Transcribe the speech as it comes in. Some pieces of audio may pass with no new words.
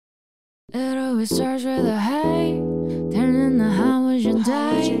It always starts with a hey. Turning the how was your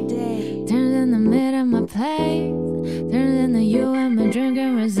day? Turns in the mid of my plate. Turns in the you and me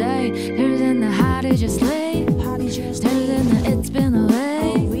drinking rosé. Turns in the how did you sleep? Turns in the it's been a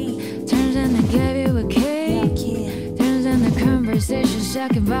week. Turns in the gave you a key. Turns in the conversation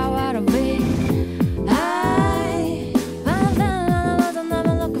talking about what I'll be.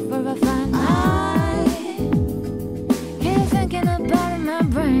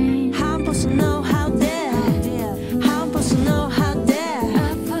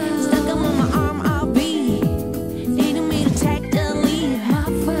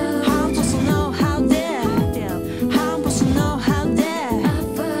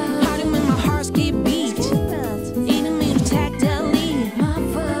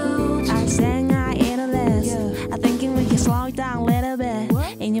 Down a little bit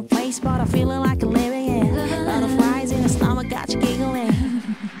in your place, but I'm feeling like I'm living it. Butterflies in the stomach got you giggling.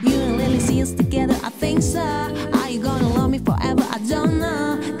 You and Lily see us together, I think so. Are you gonna love me forever? I don't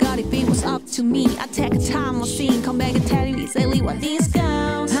know. God, if it was up to me, I'd take a time machine, come back and tell you exactly what this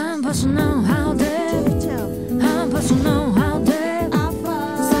goes. I'm supposed to know how deep. I'm supposed to know how deep.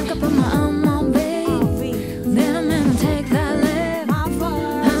 Suck up on my own beat. Then I'm gonna take that leap. I'm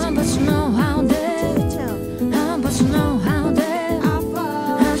supposed to know how deep. I'm supposed to know how.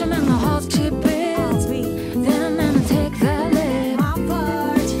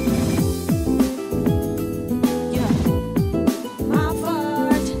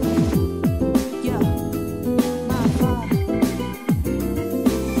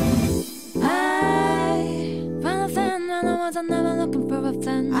 I'm never looking for a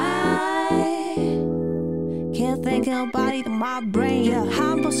friend. I can't think of nobody to my brain. Yeah.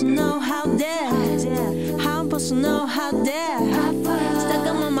 How I'm supposed to know how dare? How I'm supposed to know how dare? Stuck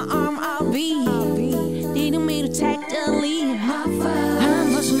up on my arm, I'll be needing me to take